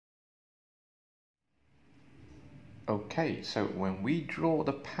Okay, so when we draw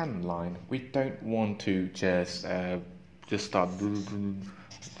the pen line, we don't want to just start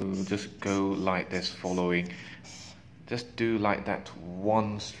just go like this, following. Just do like that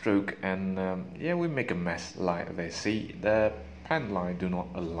one stroke, and yeah, we make a mess like this. See, the pen line do not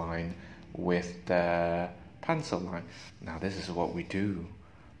align with the pencil line. Now this is what we do.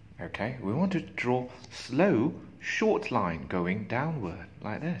 Okay, we want to draw slow, short line going downward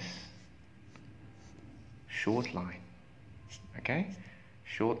like this. Short line. Okay,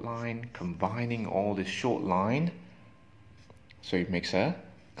 short line, combining all this short line, so it makes a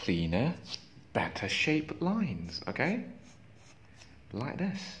cleaner, better shaped lines. Okay, like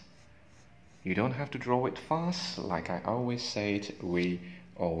this. You don't have to draw it fast. Like I always say it, we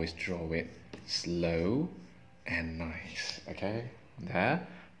always draw it slow and nice. Okay, the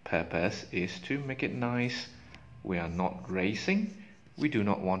purpose is to make it nice. We are not racing. We do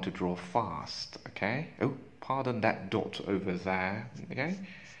not want to draw fast. Okay, oh, pardon that dot over there. Okay,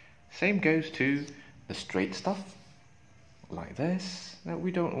 same goes to the straight stuff like this. Now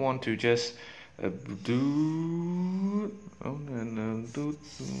we don't want to just do, oh no,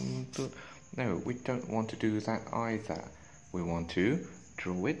 no, we don't want to do that either. We want to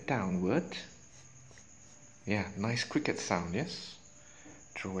draw it downward. Yeah, nice cricket sound. Yes,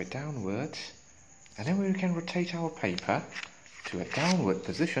 draw it downward, and then we can rotate our paper to a downward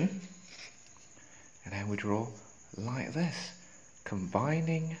position, and then we draw like this,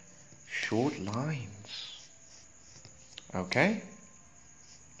 combining short lines. Okay,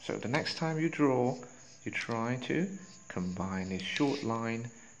 so the next time you draw, you try to combine this short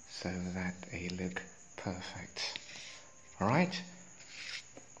line so that they look perfect. Alright,